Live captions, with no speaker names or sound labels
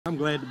I'm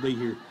glad to be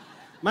here.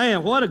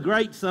 Man, what a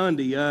great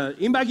Sunday.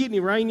 Anybody get any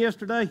rain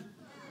yesterday?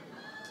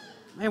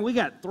 Man, we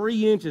got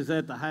 3 inches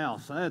at the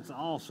house. That's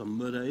awesome,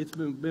 but it's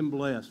been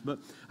blessed. But,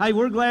 hey,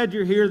 we're glad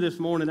you're here this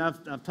morning.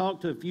 I've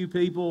talked to a few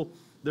people,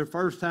 their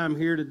first time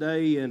here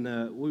today,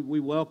 and we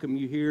welcome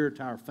you here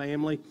to our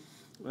family.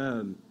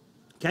 In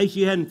case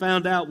you hadn't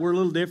found out, we're a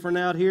little different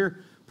out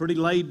here, pretty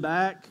laid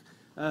back.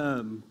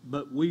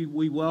 But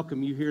we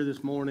welcome you here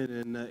this morning,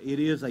 and it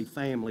is a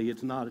family.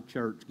 It's not a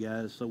church,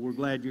 guys, so we're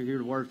glad you're here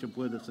to worship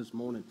with us this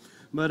morning.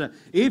 But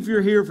if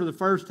you're here for the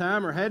first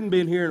time or hadn't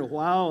been here in a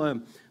while,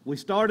 we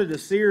started a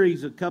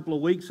series a couple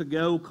of weeks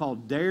ago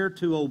called Dare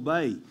to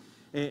Obey,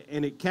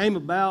 and it came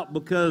about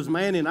because,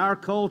 man, in our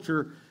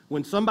culture,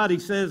 when somebody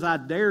says, I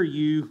dare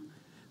you,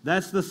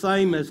 that's the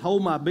same as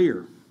hold my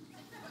beer.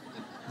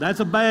 That's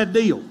a bad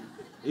deal.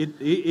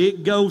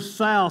 It goes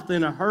south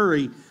in a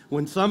hurry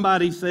when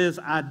somebody says,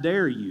 I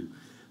dare you.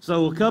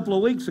 So a couple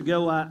of weeks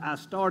ago, I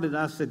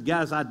said,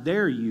 guys, I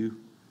dare you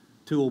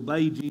to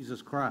obey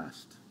Jesus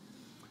Christ.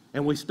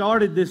 And we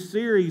started this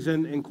series,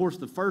 and of course,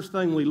 the first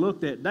thing we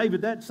looked at,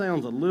 David, that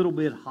sounds a little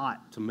bit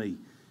hot to me.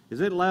 Is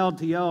it loud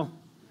to y'all?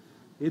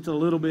 It's a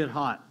little bit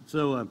hot.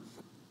 So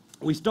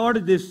we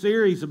started this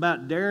series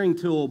about daring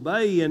to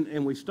obey,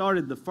 and we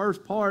started the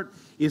first part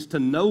is to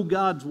know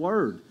God's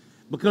Word.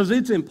 Because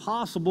it's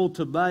impossible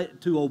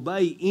to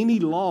obey any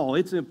law.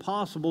 It's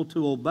impossible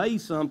to obey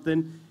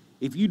something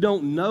if you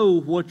don't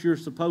know what you're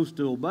supposed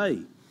to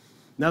obey.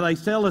 Now, they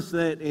tell us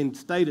that in the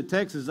state of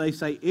Texas, they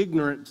say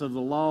ignorance of the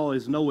law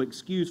is no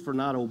excuse for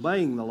not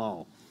obeying the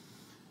law.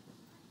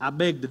 I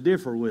beg to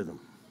differ with them.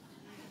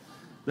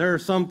 There are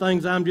some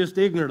things I'm just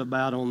ignorant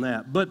about on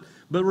that. But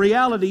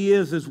reality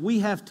is we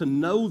have to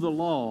know the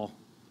law.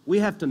 We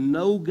have to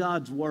know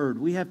God's Word.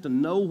 We have to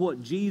know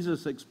what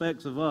Jesus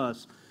expects of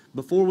us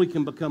before we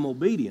can become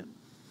obedient.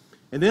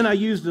 And then I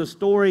used a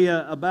story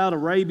about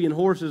Arabian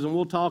horses, and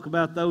we'll talk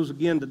about those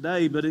again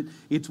today, but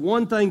it's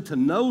one thing to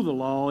know the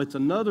law, it's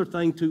another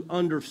thing to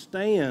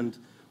understand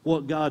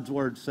what God's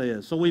Word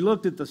says. So we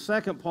looked at the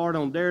second part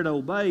on Dare to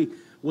Obey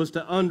was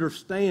to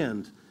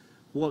understand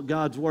what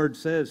God's Word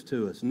says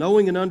to us.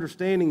 Knowing and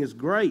understanding is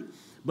great,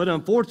 but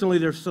unfortunately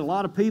there's a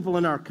lot of people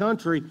in our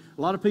country,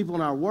 a lot of people in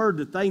our world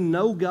that they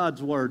know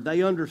God's Word,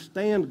 they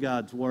understand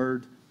God's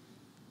Word,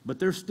 but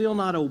they're still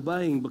not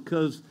obeying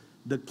because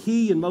the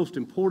key and most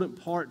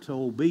important part to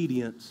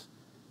obedience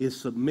is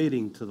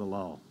submitting to the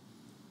law.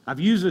 I've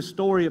used this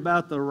story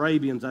about the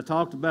Arabians. I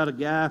talked about a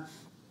guy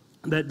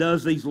that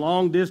does these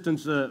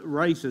long-distance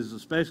races,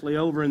 especially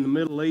over in the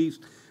Middle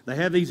East. They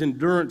have these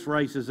endurance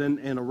races,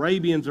 and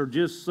Arabians are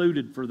just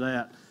suited for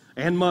that.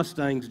 And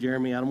Mustangs,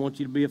 Jeremy. I don't want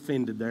you to be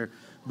offended there.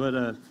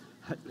 But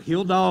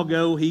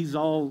Hidalgo, he's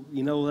all,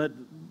 that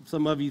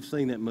some of you have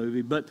seen that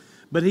movie.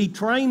 But he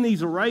trained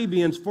these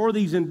Arabians for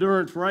these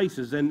endurance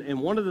races. And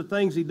one of the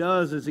things he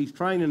does is he's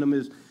training them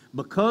is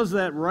because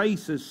that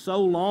race is so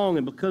long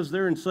and because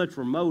they're in such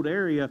remote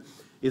area,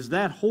 is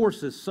that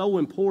horse is so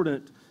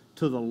important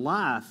to the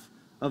life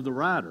of the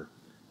rider.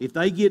 If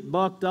they get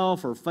bucked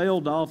off or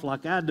failed off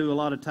like I do a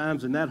lot of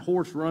times and that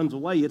horse runs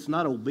away, it's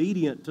not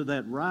obedient to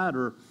that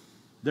rider,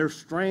 they're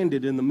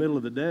stranded in the middle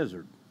of the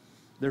desert.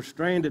 They're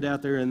stranded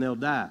out there and they'll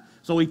die.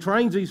 So he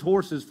trains these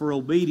horses for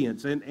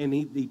obedience, and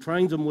he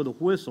trains them with a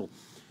whistle.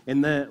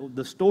 And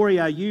the story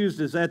I used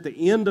is at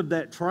the end of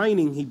that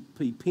training,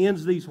 he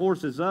pins these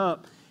horses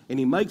up, and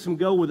he makes them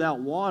go without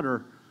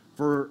water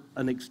for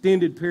an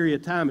extended period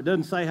of time. It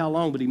doesn't say how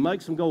long, but he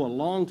makes them go a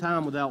long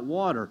time without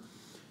water.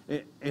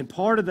 And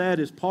part of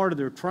that is part of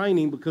their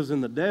training because in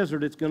the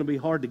desert it's going to be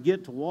hard to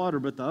get to water,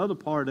 but the other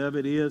part of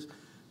it is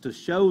to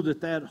show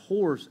that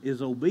horse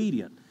is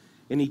obedient.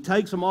 And he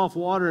takes them off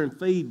water and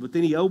feed, but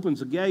then he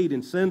opens a gate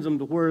and sends them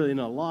to where in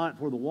a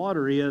lot where the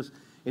water is,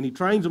 and he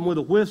trains them with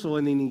a whistle,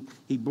 and then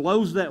he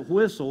blows that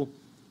whistle,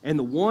 and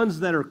the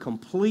ones that are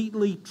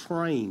completely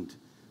trained,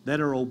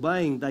 that are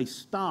obeying, they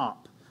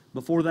stop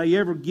before they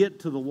ever get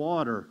to the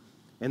water,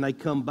 and they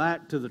come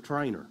back to the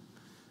trainer.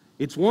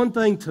 It's one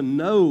thing to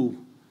know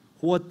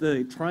what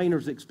the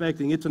trainer's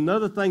expecting. It's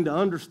another thing to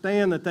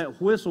understand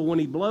that whistle, when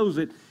he blows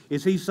it,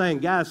 is he's saying,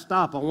 guys,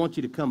 stop, I want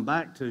you to come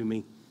back to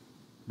me.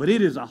 But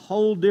it is a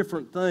whole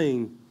different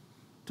thing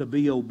to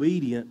be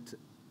obedient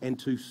and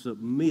to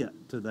submit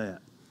to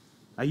that.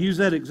 I use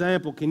that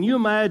example. Can you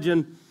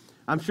imagine,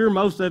 I'm sure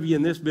most of you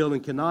in this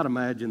building cannot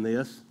imagine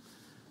this,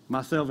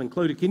 myself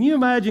included. Can you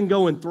imagine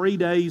going 3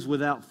 days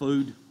without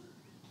food?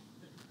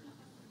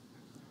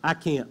 I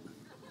can't.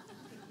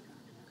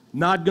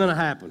 Not going to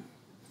happen.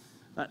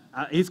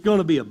 It's going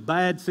to be a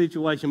bad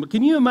situation. But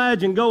can you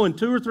imagine going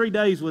 2 or 3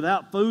 days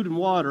without food and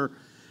water,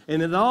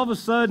 and then all of a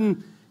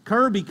sudden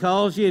Kirby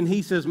calls you and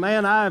he says,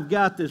 man, I've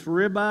got this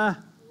ribeye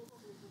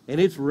and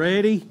it's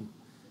ready.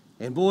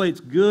 And boy, it's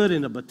good,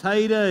 and the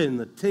potato and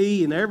the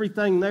tea and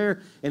everything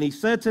there. And he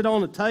sets it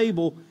on the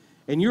table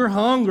and you're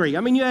hungry. I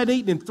mean, you hadn't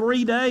eaten in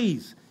 3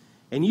 days.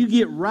 And you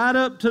get right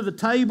up to the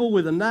table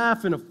with a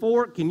knife and a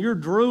fork and you're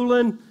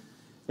drooling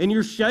and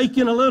you're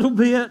shaking a little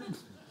bit.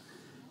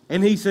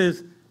 And he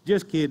says,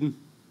 just kidding.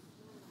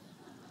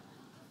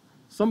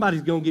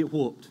 somebody's going to get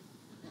whooped.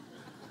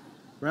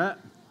 Right?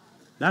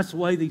 That's the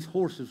way these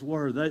horses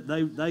were.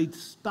 They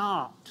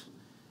stopped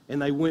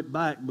and they went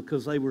back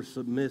because they were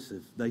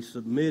submissive. They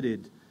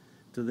submitted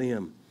to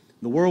them.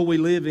 The world we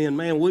live in,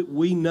 man,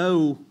 we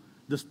know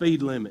the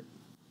speed limit.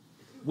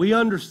 We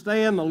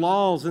understand the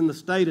laws in the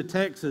state of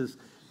Texas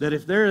that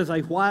if there is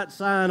a white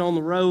sign on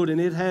the road and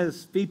it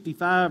has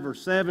 55 or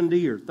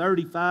 70 or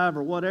 35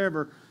 or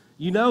whatever,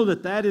 you know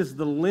that is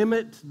the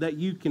limit that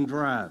you can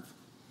drive.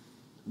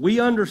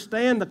 We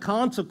understand the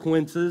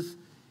consequences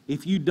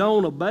if you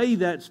don't obey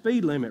that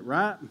speed limit,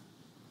 right?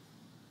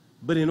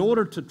 But in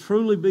order to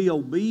truly be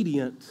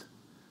obedient,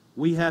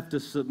 we have to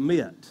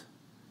submit.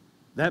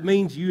 That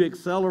means you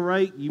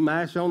accelerate, you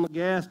mash on the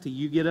gas till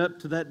you get up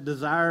to that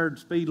desired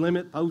speed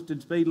limit,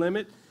 posted speed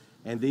limit,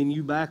 and then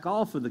you back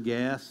off of the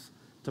gas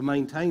to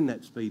maintain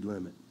that speed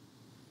limit.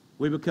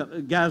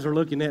 Guys are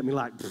looking at me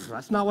like,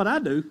 that's not what I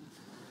do.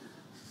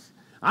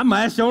 I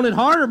mash on it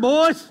harder,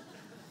 boys.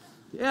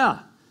 Yeah.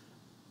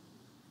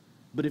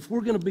 But if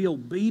we're going to be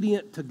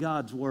obedient to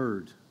God's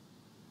word,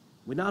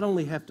 we not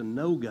only have to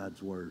know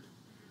God's word,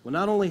 we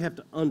not only have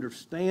to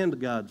understand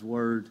God's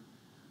word,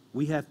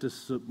 we have to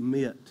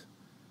submit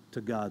to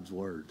God's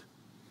word.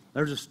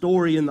 There's a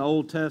story in the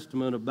Old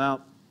Testament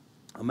about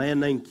a man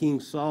named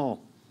King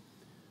Saul.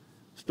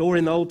 Story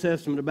in the Old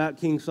Testament about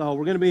King Saul.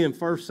 We're going to be in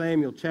 1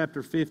 Samuel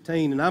chapter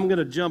 15, and I'm going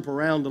to jump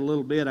around a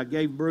little bit. I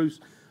gave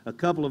Bruce a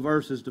couple of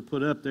verses to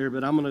put up there,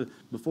 but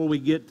before we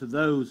get to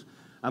those,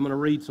 I'm going to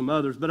read some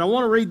others. But I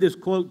want to read this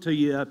quote to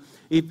you.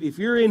 If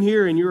you're in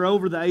here and you're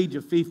over the age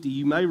of 50,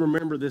 you may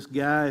remember this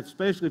guy,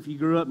 especially if you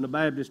grew up in the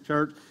Baptist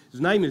church.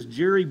 His name is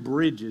Jerry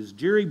Bridges.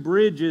 Jerry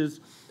Bridges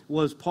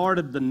was part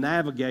of the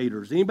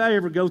Navigators. Anybody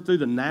ever go through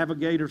the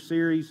Navigator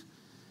series?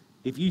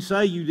 If you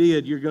say you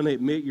did, you're going to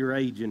admit your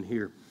age in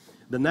here.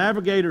 The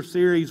Navigator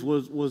series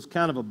was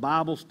kind of a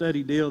Bible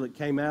study deal that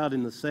came out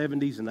in the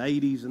 70s and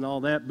 80s and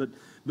all that.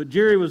 But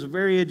Jerry was a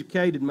very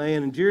educated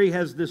man, and Jerry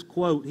has this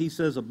quote. He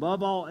says,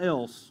 above all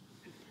else,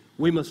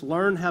 we must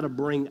learn how to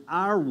bring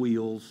our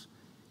wills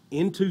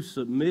into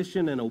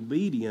submission and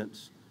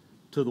obedience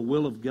to the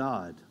will of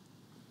God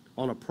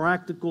on a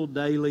practical,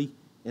 daily,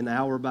 and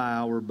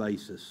hour-by-hour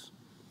basis.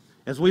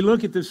 As we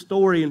look at this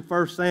story in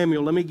 1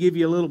 Samuel, let me give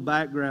you a little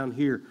background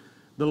here.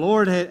 The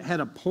Lord had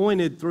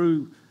appointed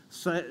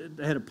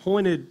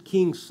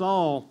King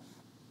Saul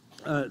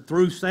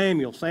through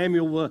Samuel.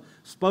 Samuel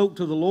spoke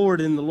to the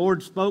Lord, and the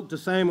Lord spoke to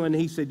Samuel, and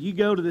he said, you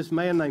go to this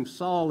man named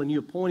Saul, and you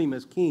appoint him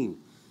as king.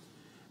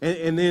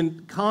 And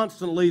then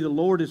constantly the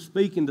Lord is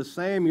speaking to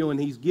Samuel, and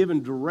he's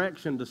giving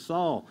direction to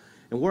Saul.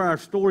 And where our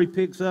story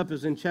picks up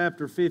is in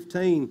chapter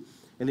 15,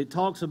 and it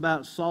talks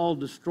about Saul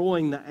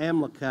destroying the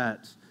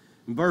Amalekites.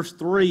 In verse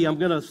 3, I'm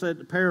going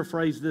to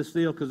paraphrase this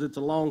deal because it's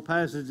a long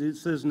passage. It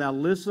says, now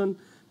listen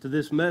to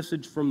this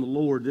message from the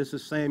Lord. This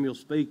is Samuel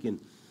speaking.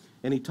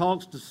 And he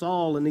talks to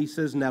Saul, and he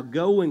says, now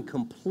go and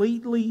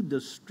completely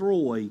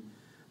destroy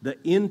the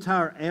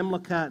entire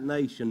Amalekite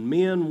nation,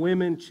 men,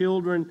 women,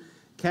 children,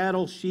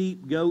 cattle,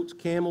 sheep, goats,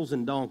 camels,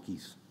 and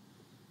donkeys.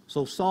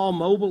 So Saul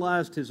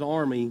mobilized his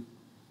army,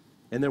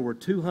 and there were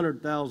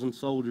 200,000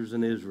 soldiers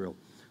in Israel.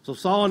 So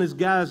Saul and his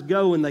guys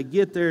go, and they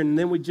get there, and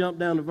then we jump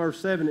down to verse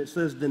 7. It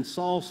says, then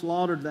Saul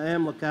slaughtered the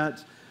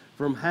Amalekites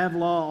from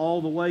Havilah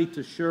all the way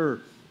to Shur,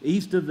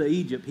 east of the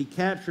Egypt. He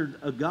captured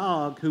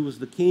Agag, who was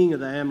the king of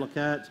the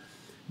Amalekites,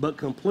 but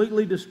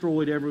completely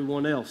destroyed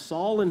everyone else.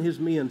 Saul and his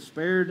men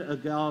spared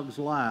Agag's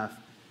life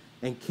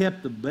and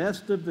kept the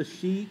best of the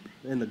sheep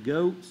and the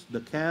goats,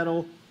 the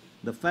cattle,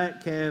 the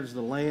fat calves,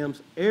 the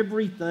lambs,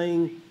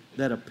 everything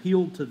that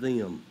appealed to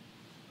them.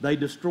 They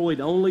destroyed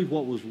only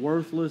what was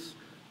worthless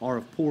or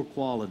of poor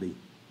quality.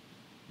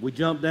 We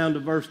jump down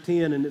to verse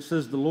 10, and it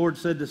says, the Lord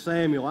said to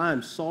Samuel, I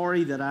am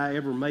sorry that I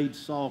ever made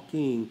Saul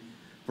king,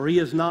 for he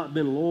has not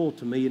been loyal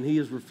to me, and he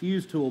has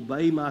refused to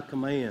obey my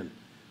command.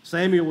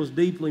 Samuel was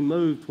deeply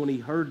moved when he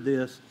heard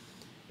this,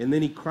 and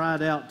then he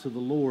cried out to the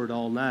Lord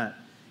all night.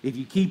 If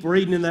you keep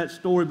reading in that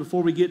story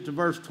before we get to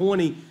verse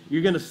 20,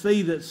 you're going to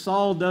see that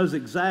Saul does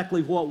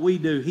exactly what we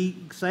do.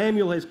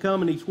 Samuel has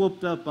come and he's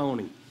whooped up on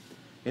him.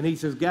 And he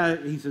says,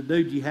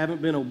 dude, you haven't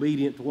been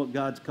obedient to what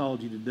God's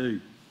called you to do.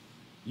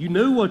 You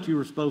knew what you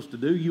were supposed to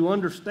do. You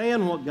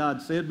understand what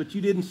God said, but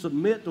you didn't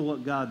submit to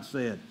what God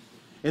said.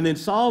 And then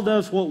Saul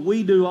does what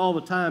we do all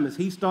the time is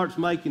he starts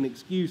making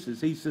excuses.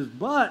 He says,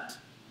 but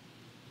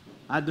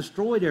I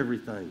destroyed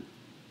everything.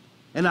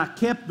 And I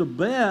kept the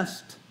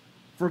best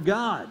for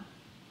God.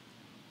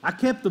 I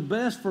kept the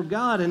best for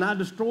God, and I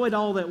destroyed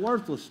all that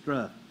worthless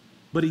stuff.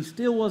 But he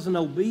still wasn't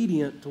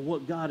obedient to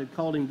what God had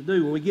called him to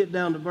do. When we get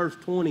down to verse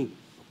 20,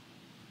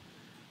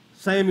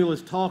 Samuel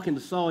is talking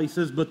to Saul. He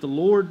says, this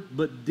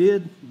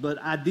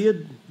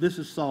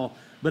is Saul,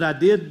 but I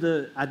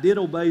did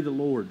obey the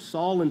Lord.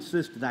 Saul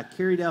insisted. I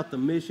carried out the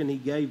mission he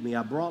gave me.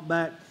 I brought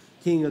back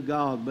King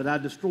Agag, but I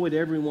destroyed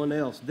everyone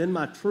else. Then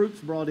my troops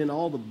brought in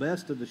all the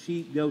best of the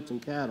sheep, goats,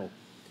 and cattle.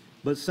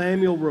 But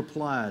Samuel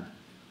replied,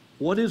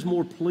 what is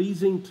more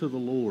pleasing to the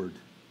Lord,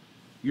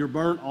 your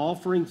burnt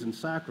offerings and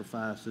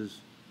sacrifices,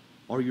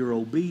 or your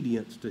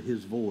obedience to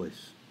his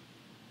voice?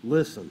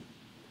 Listen,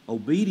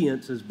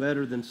 obedience is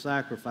better than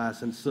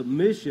sacrifice, and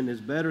submission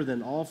is better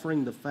than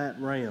offering the fat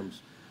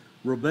rams.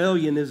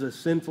 Rebellion is as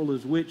sinful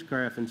as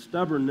witchcraft, and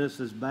stubbornness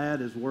as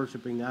bad as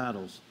worshiping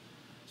idols.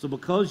 So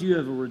because you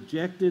have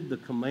rejected the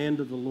command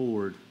of the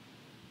Lord,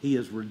 he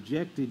has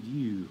rejected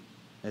you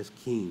as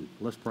king.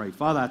 Let's pray.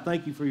 Father, I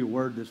thank you for your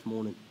word this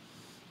morning.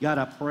 God,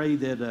 I pray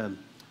that,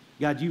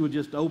 God, you would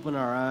just open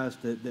our eyes,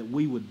 that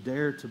we would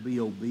dare to be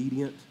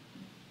obedient,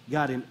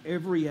 God, in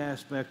every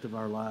aspect of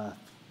our life.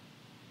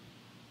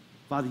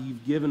 Father,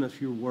 you've given us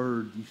your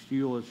word. You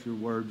show us your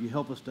word. You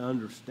help us to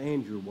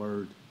understand your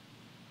word.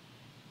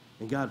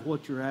 And God,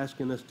 what you're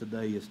asking us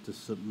today is to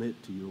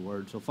submit to your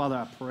word. So, Father,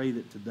 I pray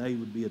that today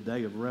would be a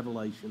day of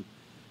revelation.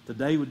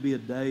 Today would be a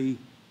day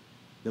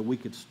that we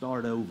could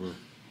start over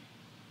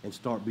and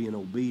start being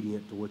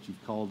obedient to what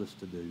you've called us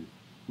to do.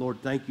 Lord,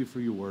 thank you for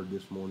your word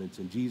this morning. It's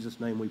in Jesus'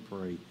 name we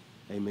pray.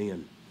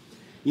 Amen.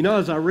 You know,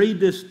 as I read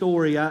this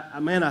story,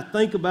 I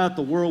think about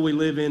the world we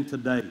live in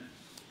today.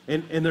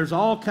 And there's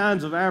all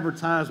kinds of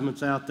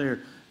advertisements out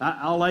there.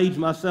 I'll age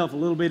myself a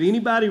little bit.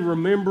 Anybody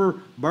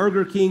remember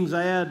Burger King's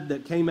ad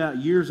that came out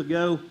years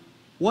ago?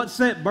 What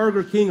set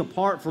Burger King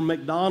apart from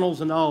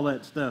McDonald's and all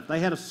that stuff? They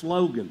had a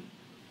slogan.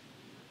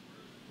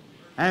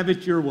 Have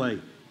it your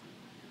way.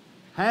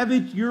 Have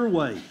it your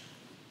way.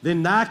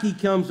 Then Nike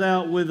comes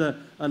out with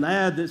an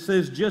ad that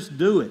says, just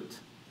do it.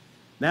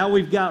 Now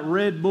we've got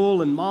Red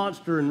Bull and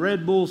Monster, and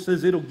Red Bull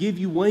says it'll give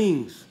you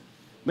wings,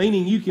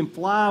 meaning you can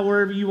fly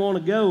wherever you want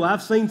to go.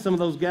 I've seen some of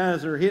those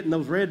guys that are hitting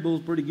those Red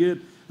Bulls pretty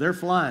good. They're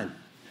flying.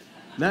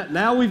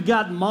 Now we've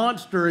got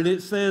Monster, and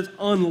it says,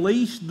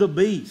 unleash the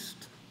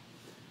beast.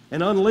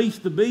 And unleash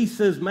the beast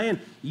says, man,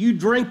 you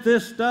drink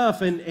this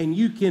stuff, and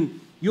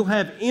you'll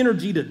have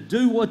energy to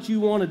do what you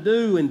want to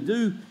do and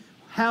do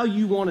how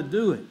you want to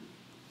do it.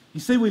 You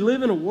see, we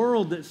live in a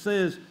world that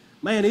says,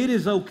 man, it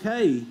is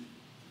okay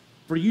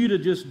for you to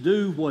just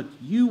do what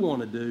you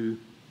want to do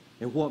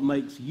and what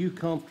makes you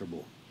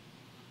comfortable.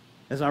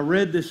 As I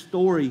read this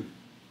story,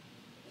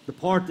 the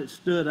part that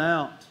stood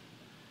out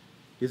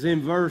is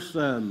in verse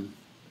 9,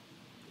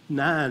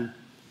 and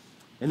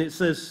it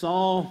says,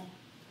 Saul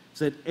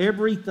said,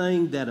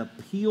 everything that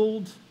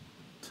appealed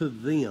to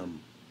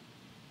them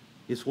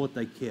is what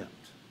they kept.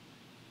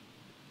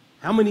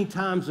 How many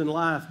times in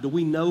life do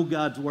we know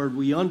God's word,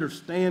 we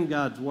understand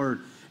God's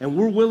word, and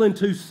we're willing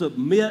to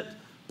submit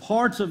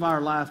parts of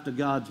our life to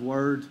God's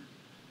word,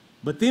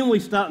 but then we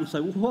stop and say,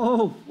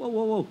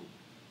 whoa.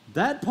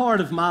 That part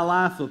of my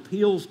life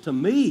appeals to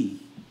me.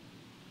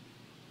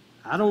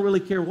 I don't really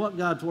care what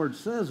God's word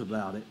says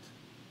about it,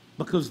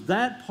 because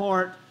that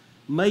part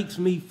makes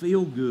me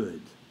feel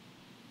good.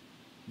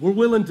 We're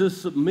willing to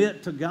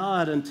submit to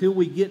God until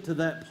we get to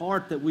that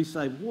part that we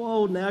say,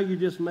 whoa, now you're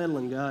just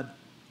meddling, God.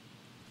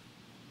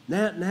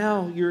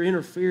 Now you're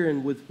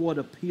interfering with what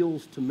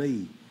appeals to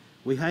me.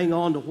 We hang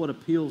on to what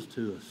appeals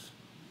to us.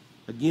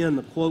 Again,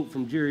 the quote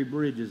from Jerry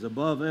Bridges,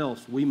 above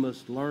else, we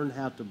must learn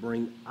how to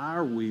bring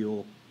our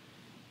will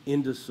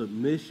into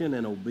submission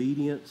and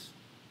obedience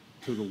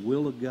to the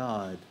will of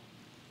God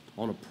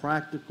on a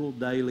practical,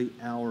 daily,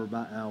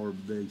 hour-by-hour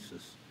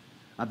basis.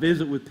 I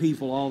visit with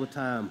people all the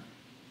time.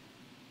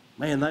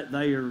 Man,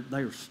 they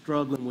are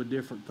struggling with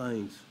different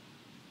things.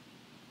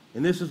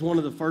 And this is one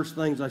of the first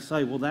things I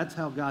say, well, that's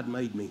how God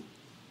made me.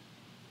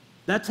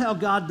 That's how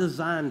God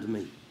designed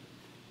me.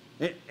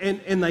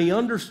 And they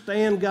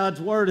understand God's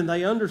word, and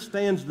they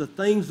understand the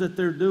things that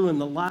they're doing,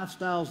 the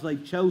lifestyles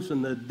they've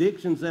chosen, the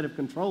addictions that have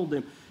controlled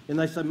them. And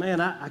they say,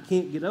 man, I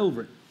can't get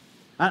over it.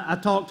 I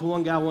talked to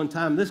one guy one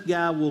time. This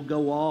guy will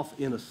go off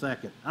in a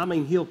second. I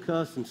mean, he'll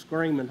cuss and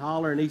scream and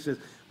holler, and he says,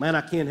 man,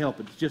 I can't help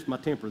it. It's just my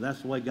temper.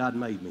 That's the way God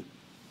made me.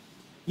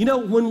 You know,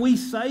 when we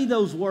say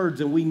those words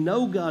and we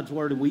know God's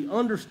word and we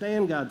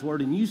understand God's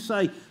word, and you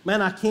say,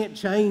 man, I can't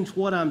change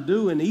what I'm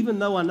doing, even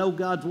though I know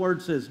God's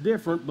word says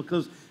different,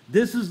 because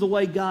this is the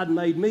way God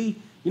made me.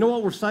 You know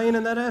what we're saying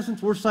in that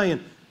essence? We're saying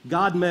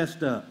God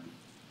messed up.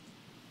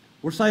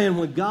 We're saying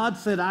when God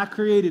said, I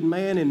created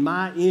man in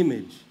my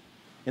image,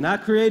 and I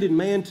created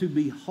man to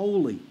be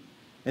holy,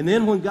 and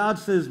then when God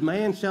says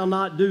man shall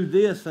not do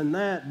this and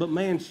that, but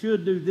man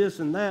should do this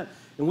and that,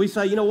 and we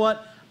say, you know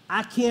what?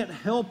 I can't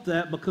help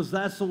that because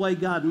that's the way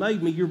God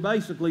made me. You're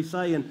basically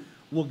saying,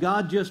 well,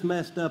 God just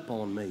messed up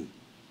on me.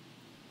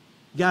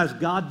 Guys,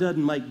 God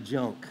doesn't make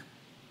junk.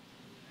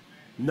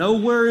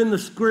 Nowhere in the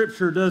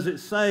scripture does it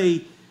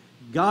say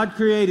God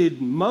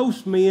created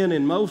most men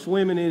and most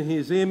women in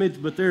his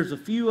image, but there's a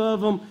few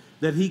of them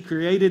that he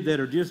created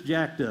that are just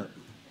jacked up.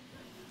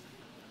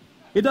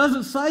 It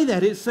doesn't say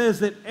that. It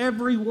says that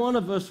every one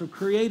of us are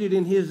created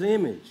in his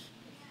image.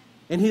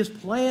 And his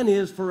plan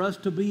is for us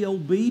to be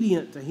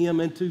obedient to him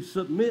and to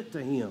submit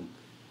to him.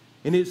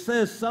 And it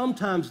says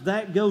sometimes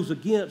that goes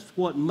against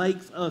what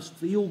makes us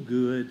feel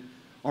good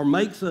or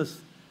makes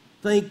us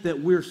think that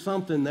we're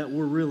something that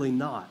we're really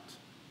not.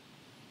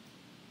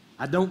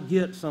 I don't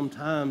get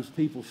sometimes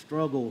people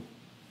struggle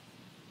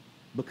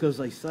because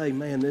they say,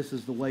 man, this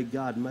is the way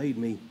God made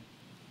me.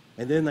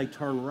 And then they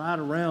turn right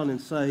around and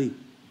say,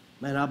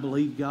 man, I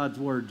believe God's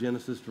word,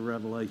 Genesis to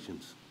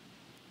Revelations.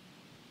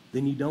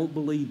 then you don't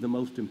believe the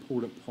most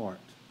important part,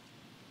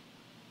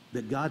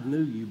 that God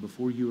knew you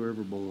before you were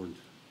ever born.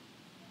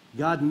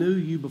 God knew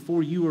you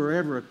before you were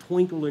ever a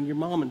twinkle in your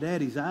mom and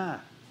daddy's eye.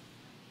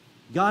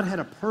 God had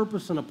a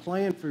purpose and a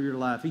plan for your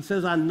life. He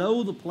says, I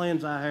know the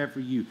plans I have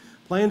for you,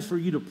 plans for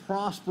you to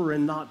prosper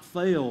and not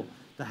fail,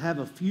 to have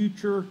a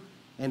future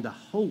and a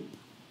hope.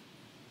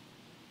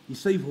 You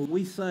see, when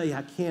we say,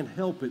 I can't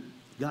help it,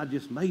 God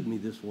just made me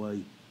this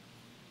way,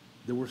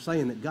 then we're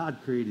saying that God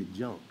created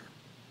junk.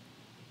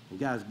 And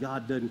guys,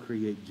 God doesn't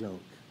create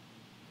junk.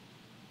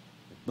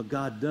 But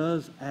God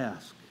does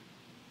ask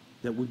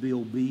that we be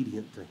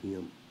obedient to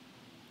him.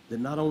 That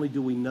not only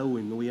do we know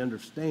him and we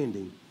understand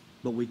him,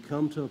 but we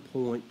come to a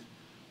point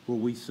where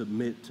we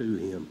submit to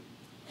him.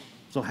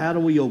 So how do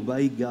we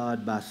obey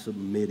God? By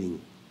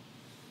submitting.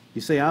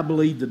 You see, I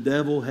believe the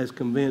devil has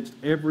convinced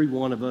every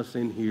one of us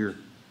in here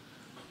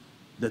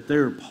that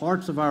there are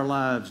parts of our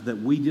lives that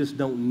we just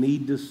don't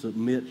need to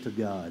submit to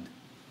God.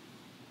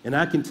 And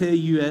I can tell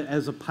you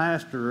as a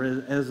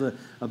pastor, as a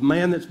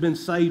man that's been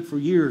saved for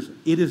years,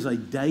 it is a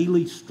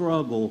daily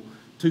struggle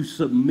to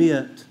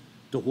submit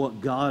to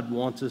what God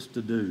wants us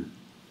to do.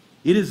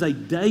 It is a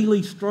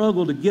daily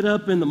struggle to get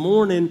up in the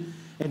morning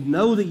and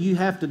know that you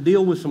have to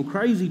deal with some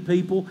crazy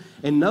people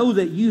and know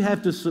that you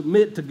have to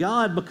submit to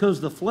God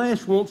because the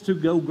flesh wants to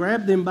go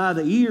grab them by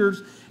the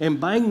ears and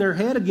bang their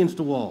head against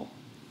the wall.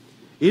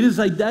 It is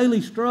a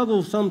daily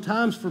struggle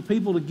sometimes for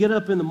people to get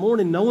up in the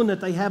morning knowing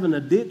that they have an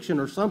addiction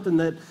or something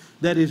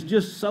that is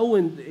just so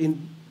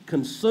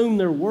consumed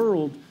their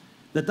world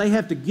that they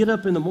have to get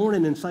up in the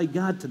morning and say,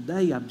 God,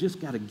 today I've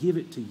just got to give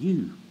it to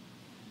you.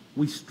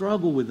 We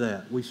struggle with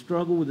that. We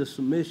struggle with the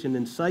submission,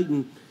 and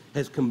Satan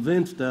has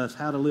convinced us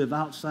how to live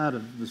outside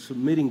of the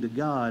submitting to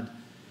God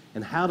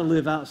and how to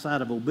live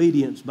outside of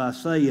obedience by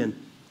saying,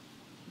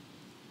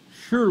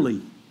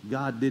 surely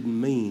God didn't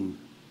mean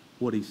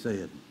what he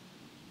said.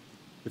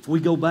 If we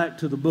go back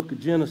to the book of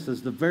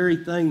Genesis, the very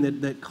thing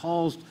that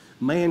caused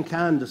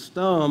mankind to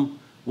stumble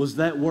was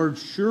that word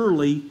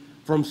surely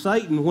from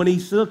Satan when he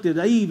looked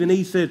at Eve and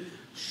he said,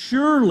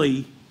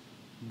 surely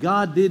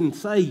God didn't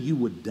say you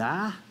would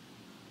die.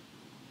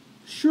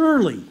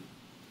 Surely.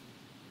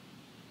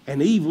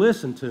 And Eve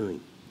listened to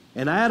him.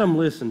 And Adam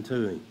listened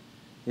to him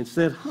and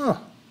said,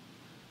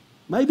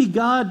 maybe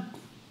God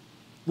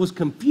was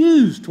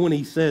confused when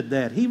he said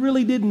that. He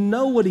really didn't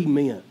know what he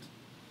meant.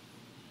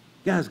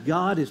 Guys,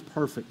 God is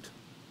perfect.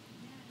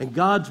 And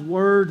God's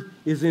word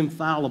is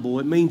infallible.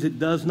 It means it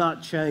does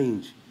not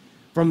change.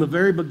 From the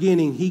very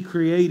beginning, he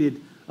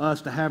created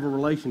us to have a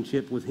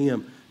relationship with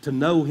him, to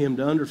know him,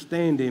 to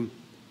understand him,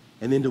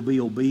 and then to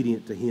be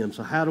obedient to him.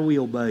 So how do we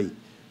obey?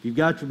 If you've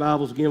got your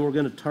Bibles again, we're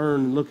going to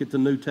turn and look at the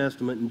New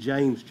Testament in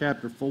James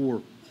chapter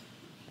 4.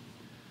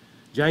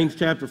 James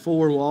chapter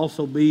 4 will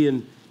also be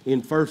in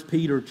 1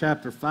 Peter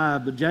chapter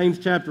 5. But James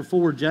chapter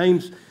 4,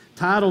 James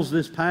titles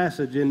this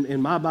passage,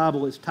 in my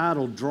Bible, it's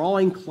titled,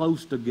 Drawing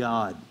Close to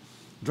God.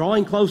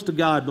 Drawing close to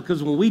God,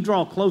 because when we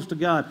draw close to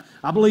God,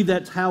 I believe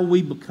that's how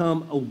we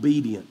become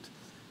obedient.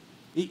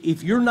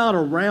 If you're not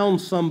around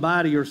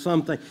somebody or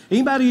something,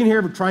 anybody in here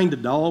ever trained a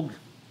dog?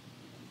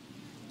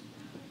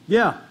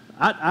 Yeah,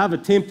 I've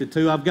attempted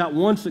to. I've got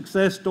one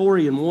success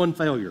story and one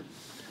failure.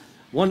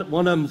 One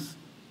of them's,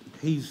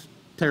 he's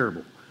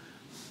terrible.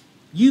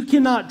 You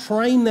cannot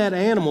train that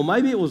animal.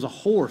 Maybe it was a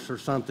horse or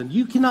something.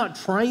 You cannot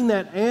train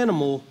that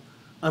animal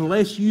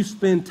unless you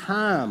spend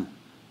time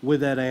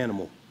with that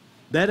animal.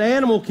 That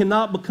animal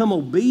cannot become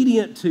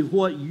obedient to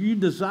what you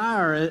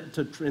desire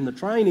in the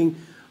training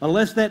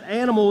unless that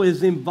animal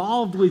is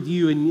involved with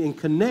you and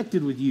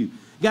connected with you.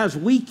 Guys,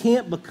 we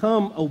can't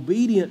become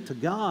obedient to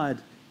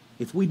God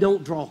if we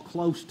don't draw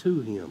close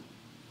to him.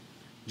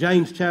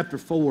 James chapter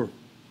 4.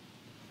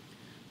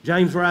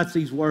 James writes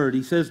these words.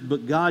 He says,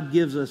 but God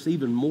gives us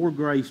even more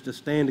grace to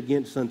stand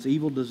against such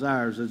evil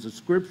desires. As the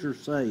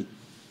scriptures say,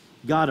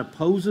 God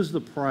opposes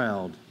the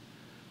proud,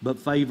 but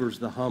favors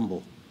the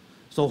humble.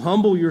 So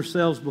humble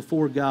yourselves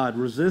before God.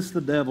 Resist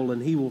the devil,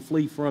 and he will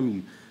flee from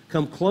you.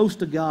 Come close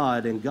to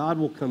God, and God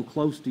will come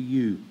close to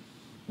you.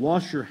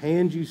 Wash your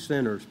hands, you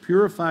sinners.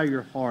 Purify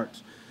your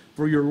hearts,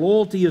 for your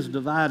loyalty is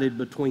divided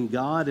between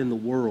God and the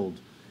world.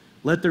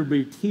 Let there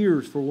be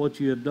tears for what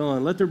you have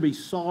done. Let there be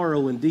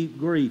sorrow and deep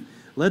grief.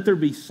 Let there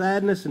be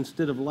sadness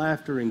instead of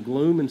laughter and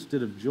gloom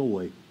instead of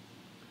joy.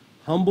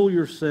 Humble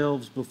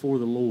yourselves before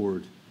the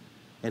Lord,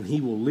 and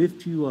he will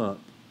lift you up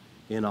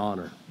in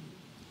honor.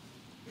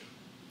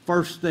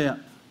 First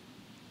step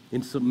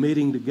in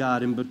submitting to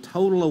God and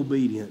total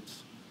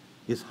obedience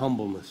is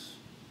humbleness.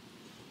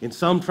 In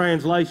some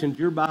translations,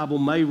 your Bible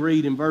may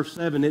read in verse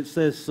 7, it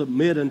says,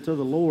 submit unto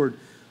the Lord.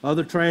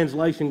 Other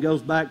translation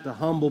goes back to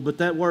humble, but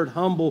that word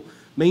humble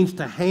means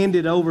to hand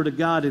it over to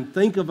God and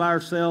think of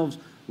ourselves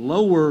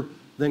lower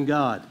than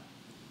God.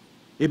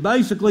 It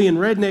basically, in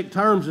redneck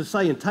terms, is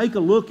saying, take a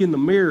look in the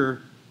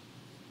mirror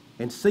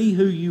and see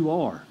who you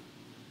are.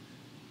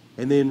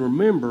 And then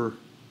remember,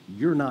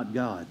 you're not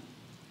God.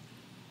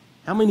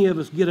 How many of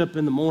us get up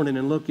in the morning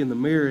and look in the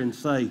mirror and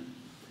say,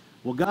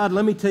 well, God,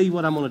 let me tell you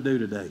what I'm going to do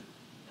today.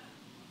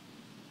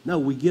 No,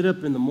 we get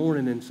up in the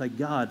morning and say,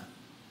 God,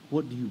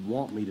 what do you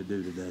want me to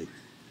do today?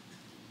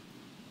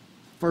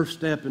 First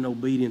step in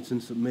obedience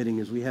and submitting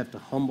is we have to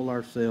humble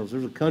ourselves.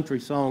 There's a country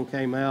song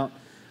came out.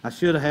 I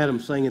should have had them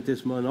sing it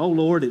this morning. Oh,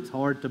 Lord, it's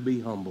hard to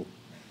be humble.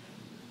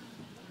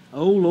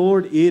 Oh,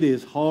 Lord, it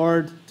is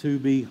hard to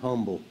be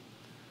humble.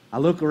 I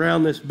look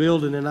around this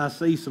building and I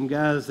see some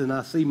guys and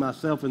I see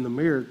myself in the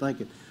mirror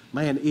thinking,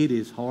 man, it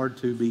is hard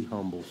to be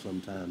humble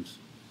sometimes.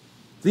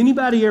 Has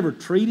anybody ever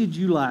treated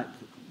you like,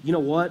 you know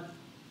what?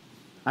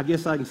 I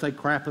guess I can say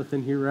crappeth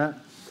in here, right?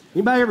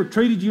 Anybody ever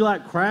treated you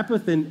like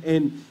crappeth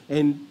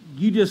and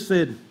you just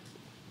said,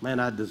 man,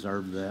 I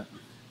deserve that?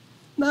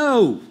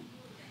 No.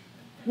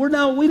 We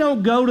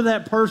don't go to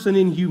that person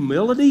in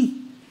humility.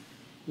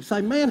 We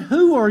say, man,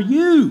 who are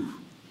you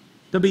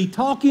to be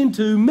talking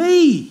to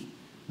me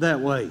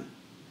that way?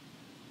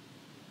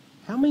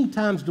 How many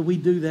times do we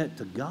do that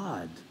to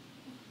God?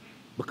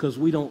 Because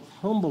we don't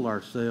humble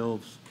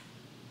ourselves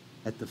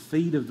at the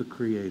feet of the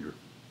Creator.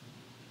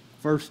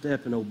 First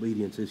step in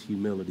obedience is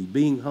humility.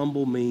 Being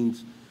humble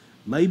means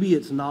maybe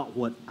it's not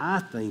what I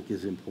think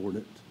is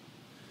important.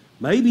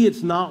 Maybe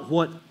it's not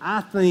what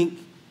I think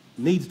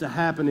needs to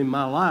happen in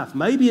my life.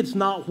 Maybe it's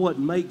not what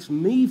makes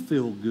me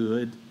feel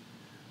good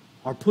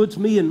or puts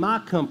me in my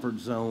comfort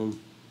zone,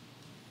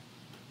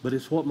 but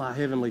it's what my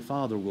Heavenly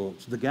Father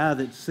wants. The guy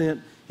that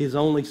sent His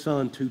only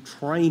Son to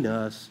train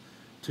us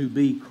to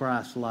be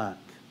Christ-like.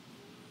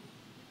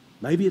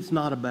 Maybe it's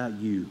not about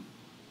you.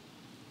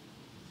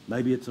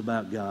 Maybe it's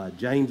about God.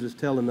 James is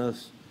telling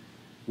us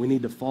we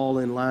need to fall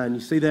in line. You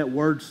see that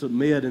word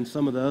submit in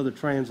some of the other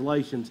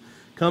translations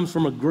comes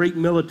from a Greek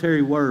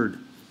military word.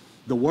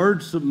 The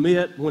word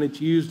submit, when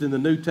it's used in the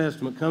New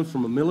Testament, comes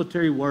from a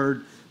military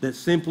word that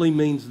simply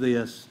means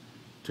this: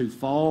 to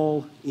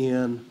fall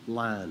in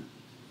line.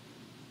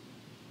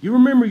 You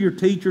remember your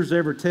teachers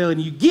ever telling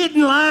you, get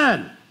in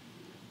line.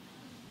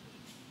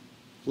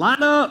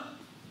 Line up.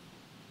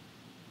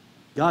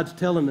 God's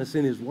telling us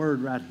in His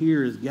Word right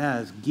here is,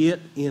 guys, get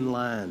in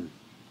line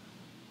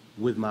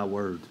with my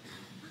Word.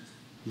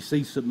 You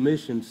see,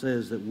 submission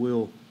says that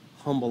we'll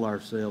humble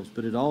ourselves,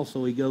 but it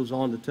also, he goes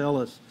on to tell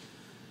us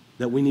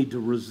that we need to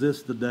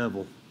resist the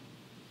devil.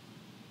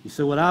 You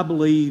see, what I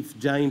believe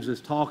James is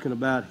talking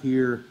about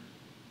here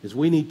is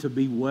we need to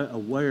be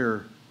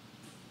aware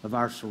of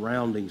our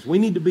surroundings. We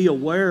need to be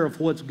aware of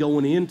what's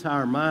going into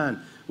our mind.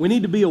 We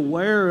need to be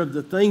aware of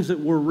the things that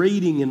we're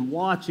reading and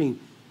watching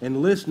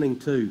and listening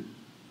to.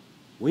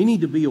 We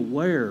need to be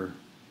aware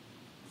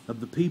of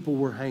the people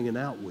we're hanging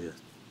out with.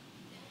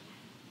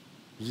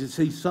 You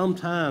see,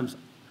 sometimes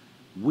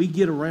we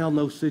get around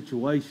those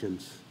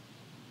situations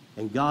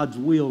and God's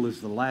will is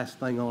the last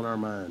thing on our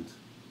minds.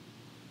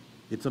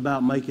 It's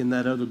about making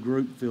that other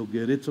group feel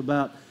good. It's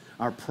about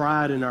our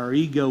pride and our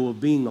ego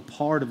of being a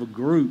part of a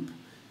group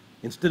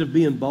instead of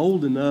being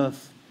bold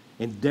enough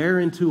and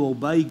daring to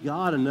obey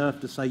God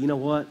enough to say, you know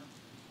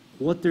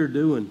what they're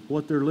doing,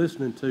 what they're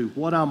listening to,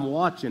 what I'm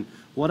watching,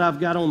 what I've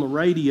got on the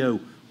radio,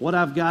 what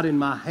I've got in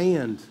my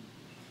hand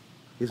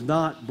is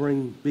not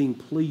being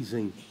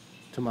pleasing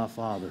to my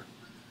Father.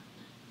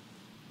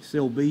 See,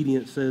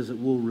 obedience says that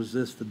we'll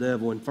resist the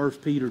devil. In 1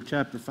 Peter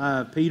chapter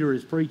 5, Peter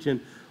is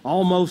preaching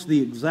almost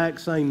the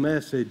exact same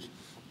message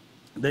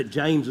that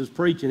James is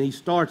preaching. He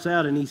starts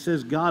out and he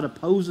says, God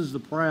opposes the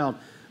proud,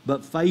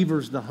 but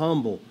favors the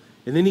humble.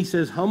 And then he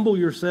says, humble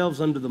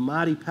yourselves under the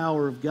mighty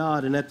power of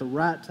God, and at the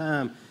right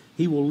time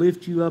He will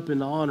lift you up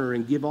in honor,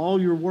 and give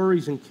all your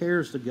worries and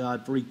cares to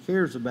God, for He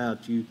cares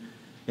about you.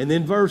 And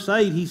then verse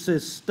 8, he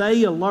says,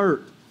 stay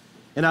alert.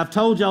 And I've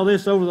told y'all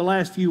this over the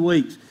last few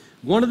weeks.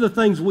 One of the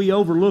things we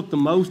overlook the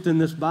most in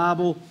this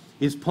Bible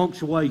is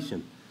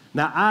punctuation.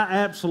 Now, I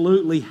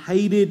absolutely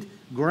hated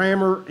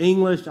grammar,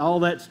 English, all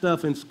that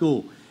stuff in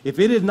school. If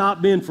it had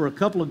not been for a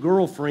couple of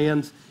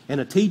girlfriends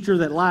and a teacher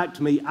that liked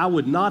me, I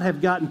would not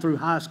have gotten through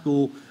high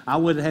school. I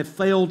would have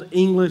failed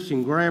English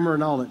and grammar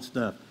and all that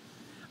stuff.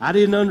 I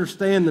didn't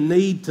understand the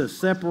need to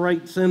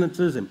separate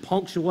sentences and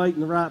punctuate in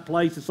the right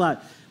place. It's like,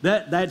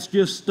 that's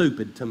just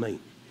stupid to me.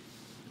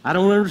 I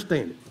don't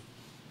understand it.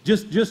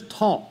 Just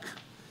talk.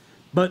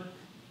 But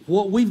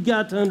what we've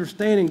got to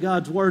understand in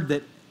God's Word,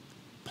 that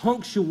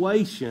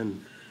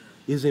punctuation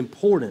is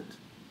important.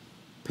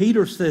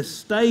 Peter says,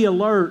 stay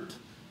alert.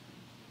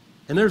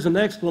 And there's an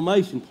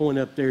exclamation point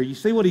up there. You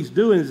see what he's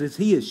doing is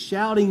he is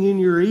shouting in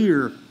your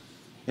ear.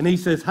 And he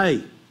says,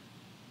 hey,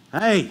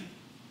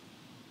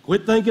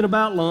 quit thinking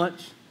about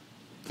lunch.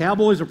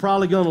 Cowboys are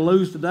probably going to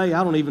lose today.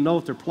 I don't even know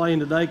if they're playing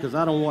today because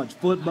I don't watch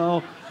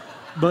football.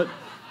 But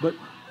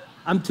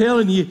I'm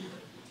telling you,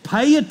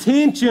 pay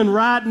attention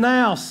right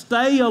now.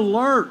 Stay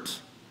alert.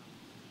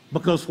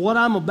 Because what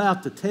I'm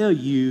about to tell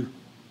you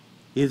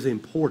is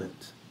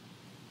important.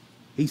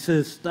 He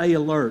says, stay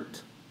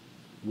alert.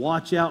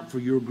 Watch out for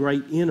your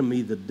great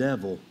enemy, the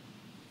devil,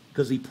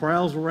 because he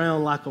prowls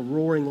around like a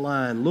roaring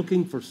lion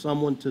looking for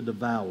someone to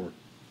devour.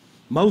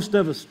 Most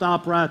of us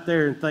stop right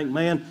there and think,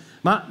 man,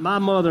 my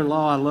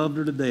mother-in-law, I loved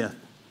her to death.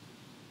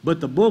 But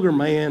the booger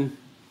man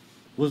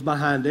was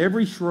behind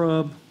every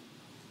shrub,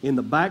 in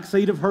the back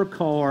seat of her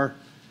car,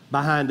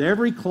 behind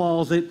every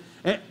closet.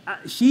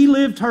 She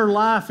lived her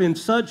life in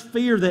such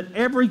fear that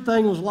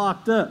everything was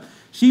locked up.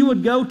 She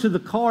would go to the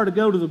car to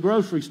go to the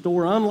grocery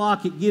store,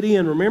 unlock it, get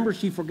in. Remember,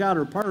 she forgot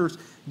her purse.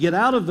 Get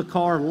out of the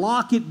car,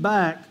 lock it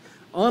back,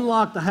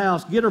 unlock the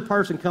house, get her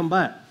purse, and come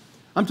back.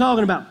 I'm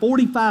talking about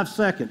 45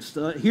 seconds.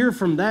 Here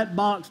from that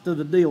box to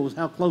the deal was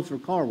how close her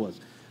car was.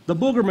 The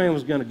booger man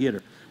was going to get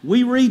her.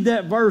 We read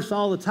that verse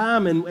all the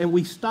time, and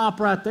we stop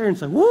right there and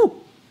say,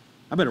 whoo,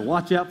 I better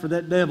watch out for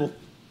that devil.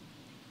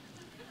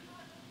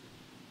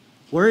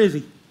 Where is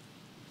he?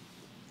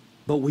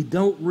 But we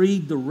don't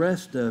read the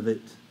rest of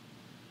it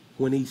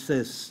when he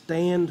says,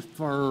 stand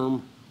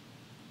firm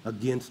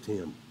against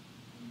him.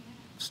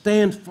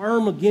 Stand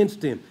firm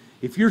against him.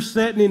 If you're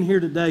sitting in here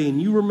today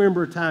and you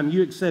remember a time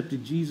you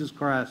accepted Jesus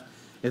Christ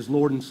as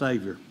Lord and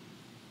Savior,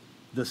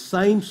 the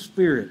same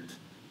Spirit,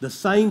 the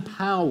same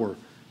power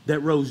that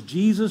rose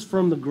Jesus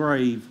from the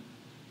grave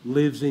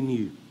lives in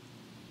you.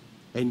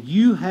 And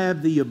you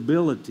have the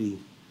ability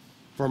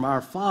from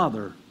our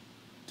Father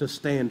to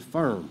stand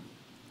firm.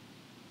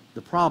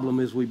 The problem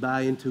is we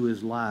buy into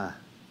his lie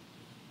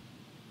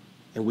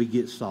and we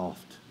get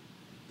soft.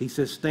 He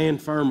says,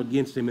 stand firm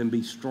against him and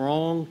be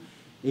strong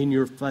in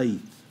your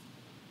faith.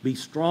 Be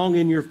strong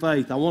in your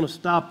faith. I want to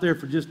stop there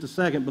for just a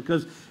second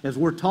because as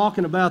we're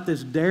talking about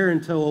this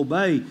daring to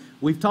obey,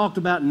 we've talked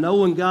about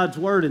knowing God's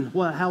Word and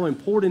how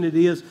important it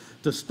is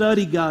to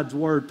study God's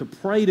Word, to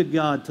pray to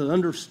God, to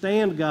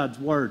understand God's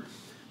Word.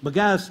 But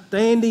guys,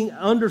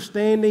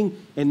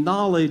 understanding, and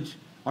knowledge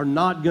are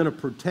not going to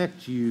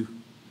protect you.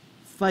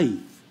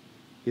 Faith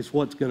is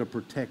what's going to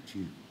protect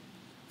you.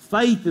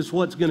 Faith is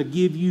what's going to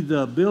give you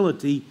the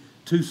ability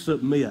to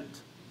submit.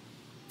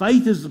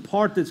 Faith is the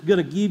part that's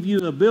going to give you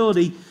the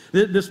ability.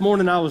 This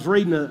morning I was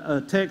reading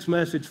a text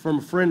message from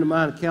a friend of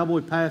mine, a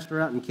Cowboy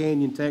pastor out in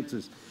Canyon,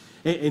 Texas.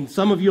 And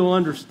some of you will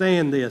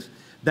understand this.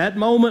 That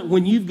moment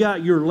when you've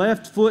got your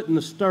left foot in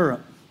the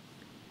stirrup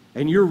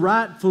and your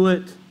right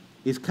foot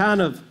is kind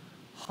of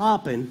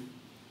hopping,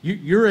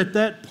 you're at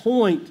that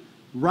point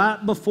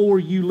right before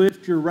you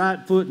lift your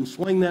right foot and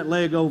swing that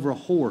leg over a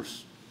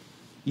horse.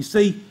 You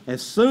see,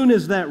 as soon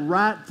as that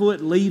right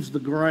foot leaves the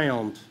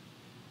ground,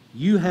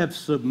 you have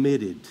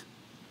submitted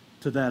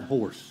to that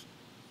horse.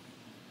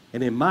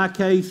 And in my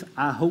case,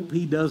 I hope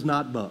he does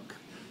not buck.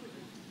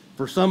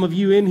 For some of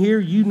you in here,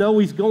 you know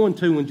he's going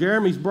to. When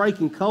Jeremy's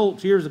breaking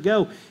colts years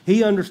ago,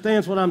 he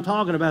understands what I'm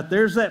talking about.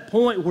 There's that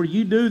point where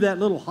you do that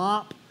little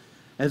hop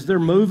as they're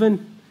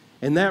moving,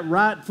 and that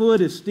right foot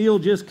is still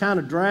just kind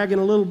of dragging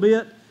a little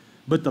bit.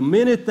 But the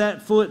minute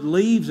that foot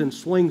leaves and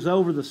swings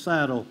over the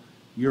saddle,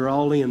 you're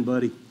all in,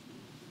 buddy.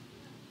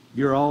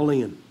 You're all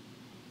in.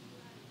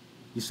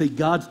 You see,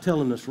 God's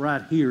telling us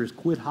right here is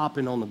quit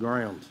hopping on the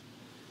ground.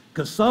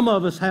 Because some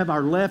of us have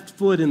our left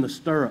foot in the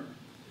stirrup.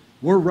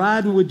 We're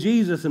riding with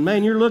Jesus, and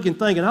man, you're looking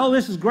thinking, oh,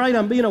 this is great.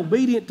 I'm being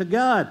obedient to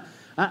God.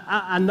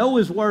 I know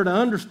his word. I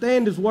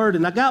understand his word,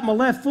 and I got my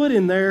left foot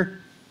in there.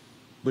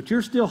 But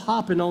you're still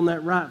hopping on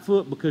that right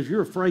foot because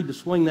you're afraid to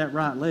swing that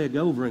right leg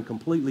over and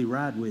completely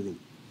ride with him.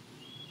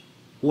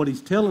 What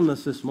he's telling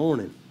us this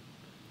morning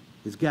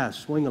is, guys,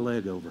 swing a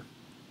leg over.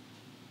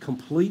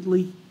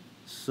 Completely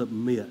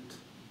submit.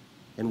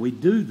 And we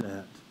do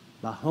that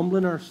by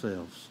humbling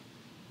ourselves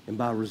and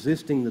by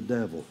resisting the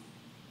devil.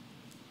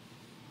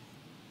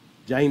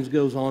 James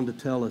goes on to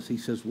tell us, he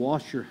says,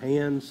 wash your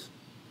hands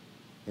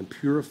and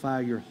purify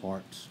your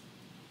hearts.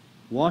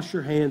 Wash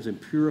your hands and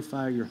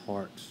purify your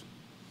hearts.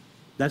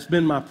 That's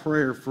been my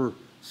prayer for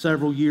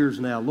several years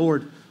now.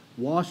 Lord,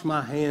 wash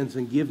my hands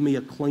and give me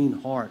a clean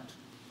heart.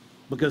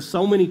 Because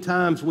so many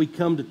times we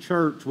come to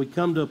church, we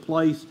come to a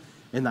place,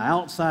 and the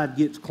outside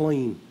gets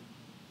clean.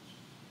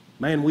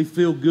 Man, we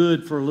feel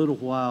good for a little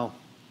while,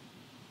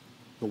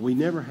 but we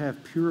never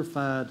have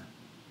purified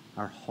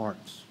our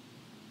hearts.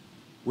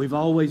 We've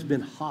always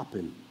been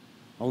hopping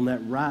on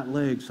that right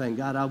leg saying,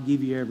 God, I'll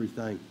give you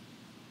everything.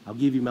 I'll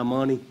give you my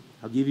money.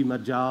 I'll give you my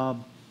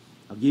job.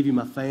 I'll give you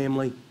my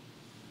family.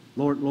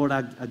 Lord,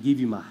 I give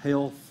you my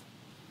health.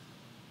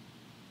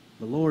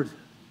 But Lord,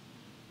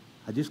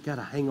 I just got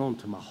to hang on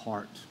to my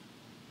heart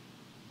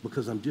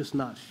because I'm just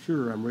not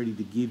sure I'm ready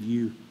to give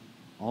you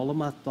all of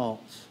my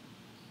thoughts,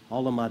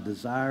 all of my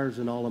desires,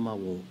 and all of my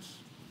wants.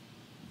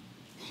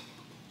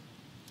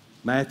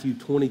 Matthew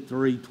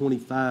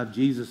 23:25,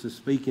 Jesus is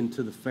speaking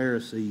to the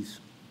Pharisees.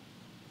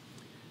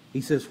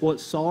 He says,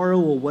 what sorrow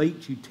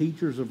awaits you,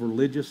 teachers of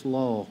religious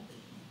law,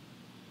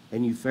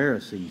 and you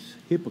Pharisees,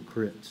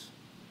 hypocrites!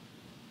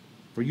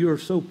 For you are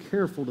so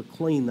careful to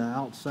clean the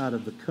outside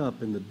of the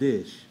cup and the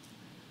dish,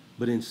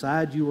 but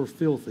inside you are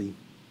filthy,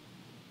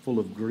 full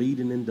of greed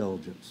and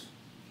indulgence.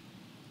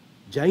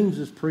 James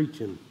is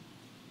preaching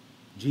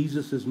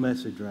Jesus'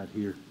 message right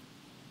here.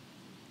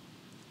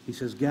 He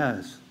says,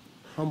 guys,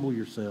 humble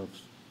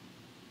yourselves.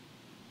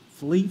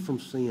 Flee from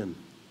sin.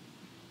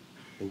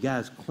 And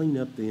guys, clean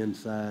up the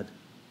inside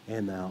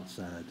and the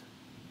outside.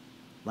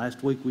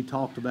 Last week we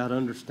talked about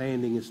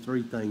understanding is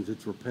three things.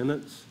 It's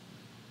repentance.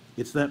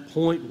 It's that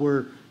point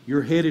where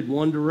you're headed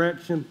one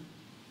direction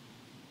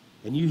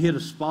and you hit a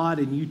spot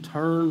and you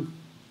turn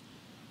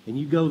and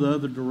you go the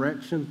other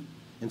direction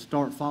and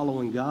start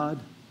following God,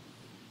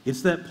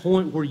 it's that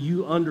point where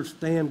you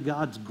understand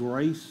God's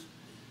grace,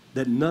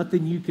 that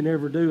nothing you can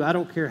ever do. I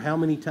don't care how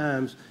many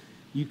times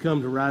you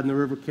come to Ridin the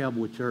River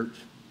Cowboy Church.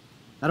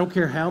 I don't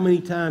care how many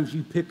times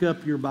you pick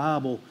up your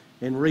Bible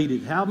and read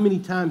it, how many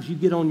times you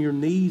get on your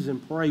knees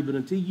and pray, but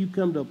until you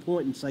come to a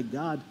point and say,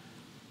 God,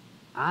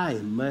 I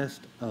am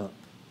messed up,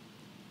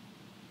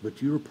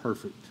 but you're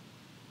perfect,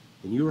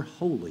 and you're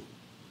holy,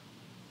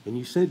 and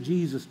you sent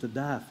Jesus to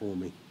die for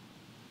me,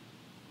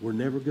 we're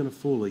never going to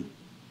fully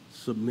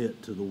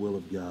submit to the will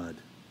of God.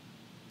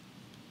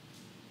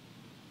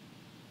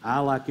 I,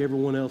 like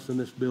everyone else in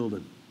this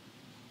building,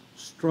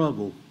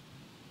 struggle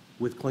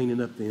with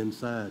cleaning up the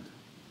inside.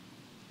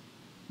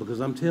 Because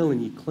I'm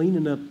telling you,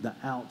 cleaning up the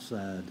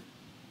outside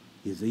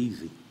is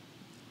easy.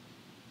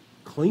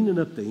 Cleaning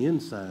up the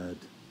inside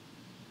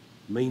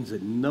means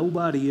that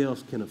nobody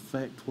else can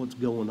affect what's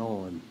going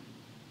on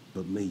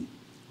but me.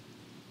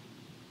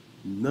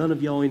 None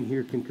of y'all in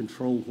here can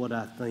control what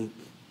I think,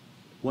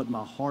 what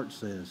my heart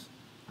says.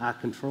 I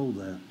control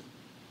that.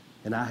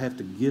 And I have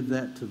to give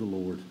that to the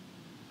Lord.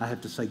 I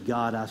have to say,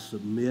 God, I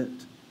submit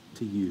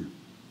to you.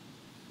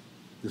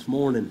 This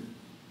morning,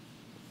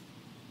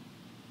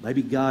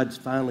 maybe God's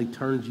finally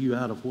turned you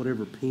out of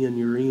whatever pen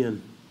you're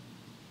in,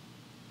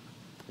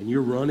 and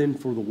you're running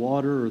for the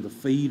water or the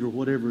feed or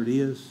whatever it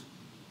is,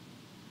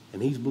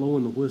 and he's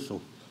blowing the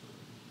whistle.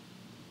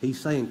 He's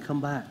saying,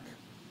 come back.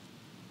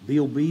 Be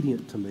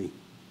obedient to me.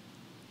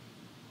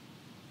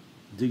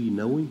 Do you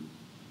know him?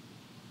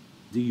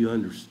 Do you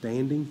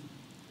understand him?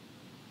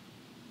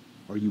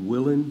 Are you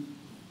willing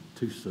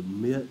to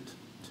submit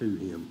to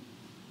him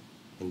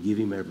and give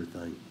him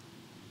everything?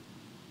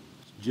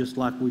 Just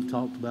like we've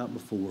talked about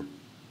before,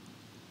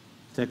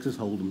 Texas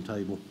Hold'em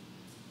table.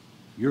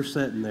 You're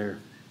sitting there.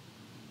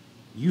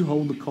 You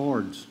hold the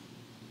cards.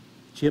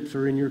 Chips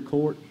are in your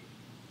court.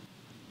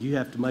 You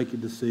have to make a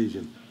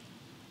decision.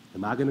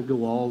 Am I going to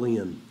go all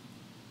in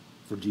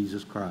for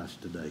Jesus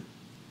Christ today?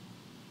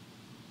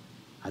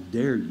 I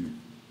dare you.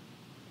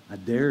 I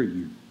dare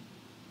you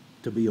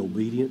to be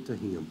obedient to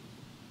him.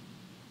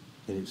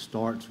 And it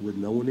starts with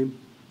knowing him,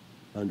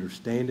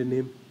 understanding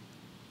him,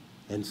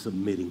 and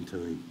submitting to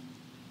him.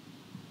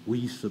 Will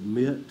you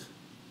submit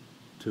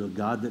to a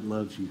God that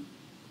loves you,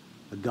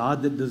 a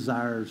God that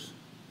desires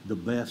the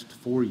best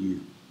for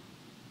you?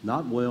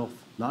 Not wealth,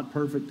 not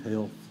perfect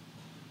health,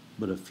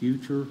 but a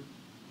future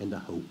and a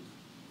hope.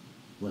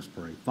 Let's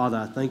pray. Father,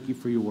 I thank you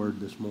for your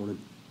word this morning.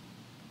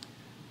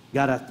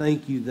 God, I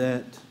thank you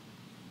that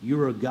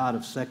you're a God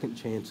of second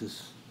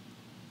chances.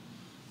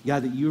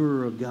 God, that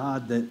you're a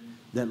God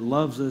that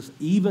loves us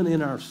even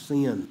in our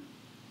sin,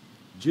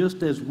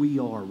 just as we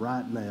are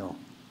right now.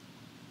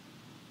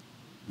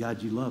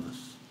 God, you love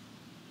us.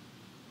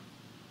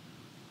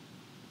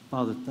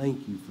 Father,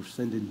 thank you for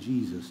sending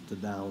Jesus to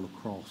die on the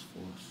cross for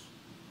us.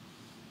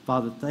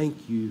 Father,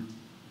 thank you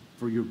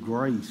for your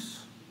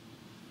grace.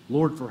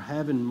 Lord, for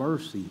having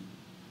mercy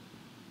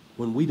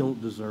when we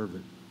don't deserve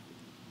it.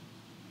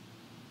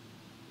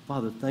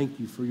 Father, thank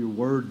you for your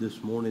word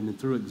this morning and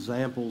through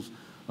examples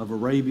of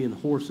Arabian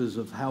horses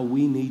of how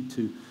we need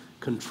to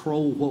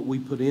control what we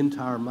put into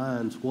our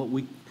minds,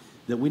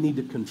 that we need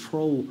to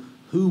control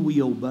who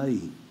we obey.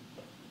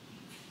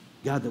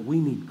 God, that we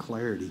need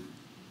clarity,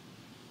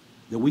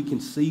 that we can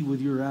see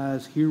with your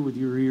eyes, hear with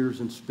your ears,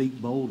 and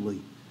speak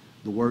boldly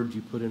the words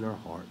you put in our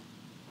heart.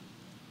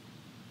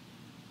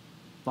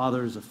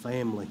 Father, as a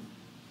family,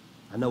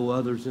 I know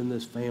others in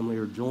this family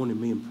are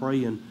joining me in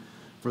praying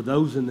for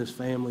those in this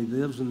family,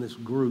 those in this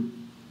group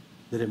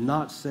that have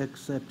not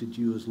accepted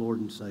you as Lord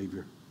and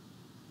Savior.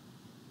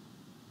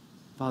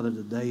 Father,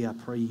 today I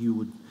pray you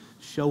would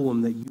show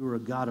them that you are a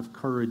God of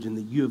courage and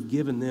that you have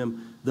given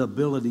them the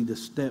ability to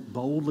step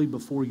boldly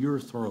before your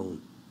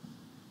throne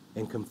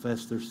and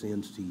confess their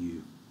sins to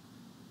you.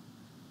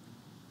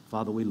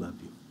 Father, we love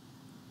you.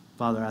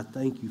 Father, I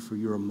thank you for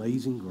your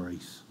amazing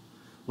grace.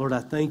 Lord,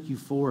 I thank you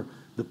for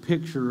the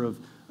picture of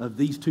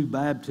these two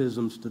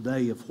baptisms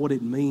today, of what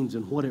it means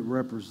and what it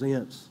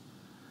represents,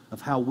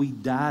 of how we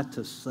die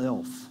to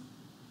self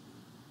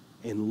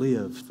and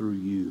live through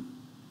you.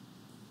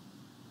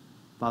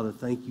 Father,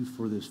 thank you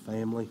for this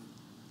family.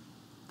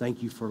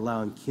 Thank you for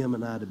allowing Kim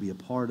and I to be a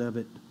part of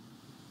it.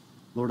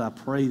 Lord, I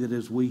pray that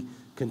as we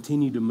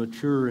continue to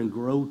mature and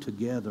grow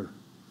together,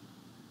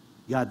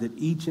 God, that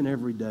each and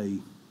every day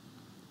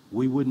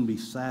we wouldn't be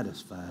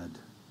satisfied.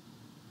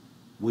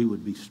 We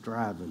would be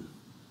striving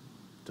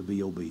to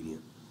be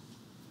obedient.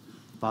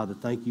 Father,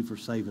 thank you for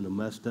saving a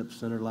messed up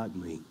sinner like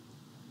me.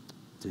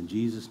 It's in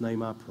Jesus'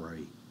 name I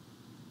pray.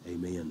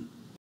 Amen.